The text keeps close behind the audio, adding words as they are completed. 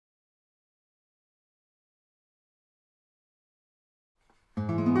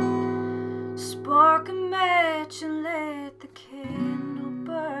watch and let the candle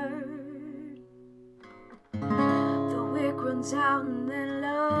burn. The wick runs out and then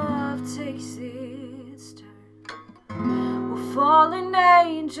love takes its turn. We're fallen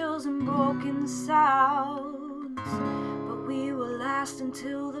angels and broken sounds, but we will last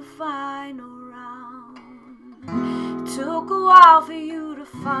until the final round. It took a while for you to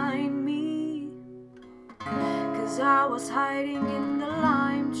find me, 'cause I was hiding in the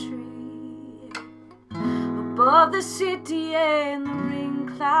lime tree, above the city and the rain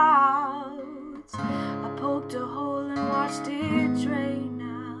clouds. I poked a hole and watched it drain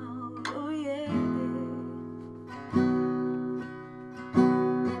out. Oh yeah.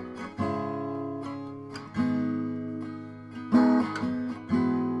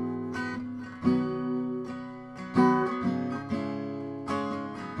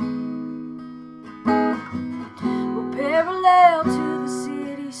 Parallel to the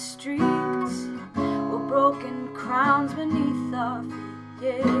city streets, we're broken crowns beneath our feet,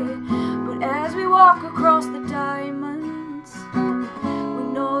 yeah. But as we walk across the diamonds, we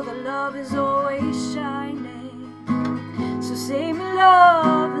know that love is always shining. So save me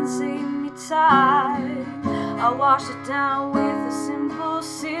love and save me time. I'll wash it down with a simple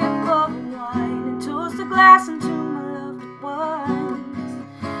sip of wine and toast a glass into my loved ones.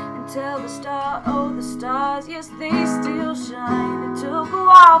 Tell the star, oh the stars, yes they still shine. It took a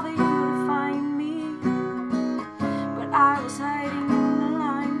while for you to find me, but I was hiding in the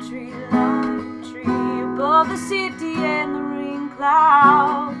lime tree, above the city and the rain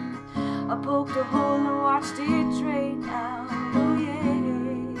cloud. I poked a hole and watched it drain out. Oh yeah.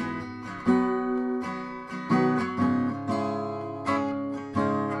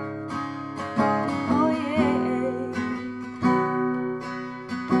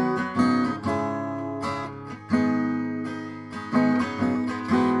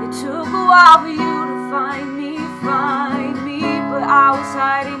 While for you to find me, but I was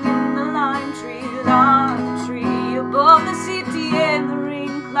hiding in the lime tree, above the city and the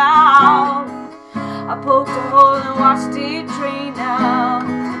rain cloud. I poked a hole and watched it drain out.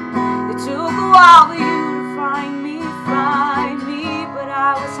 It took a while for you to find me, but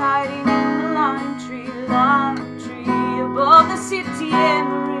I was hiding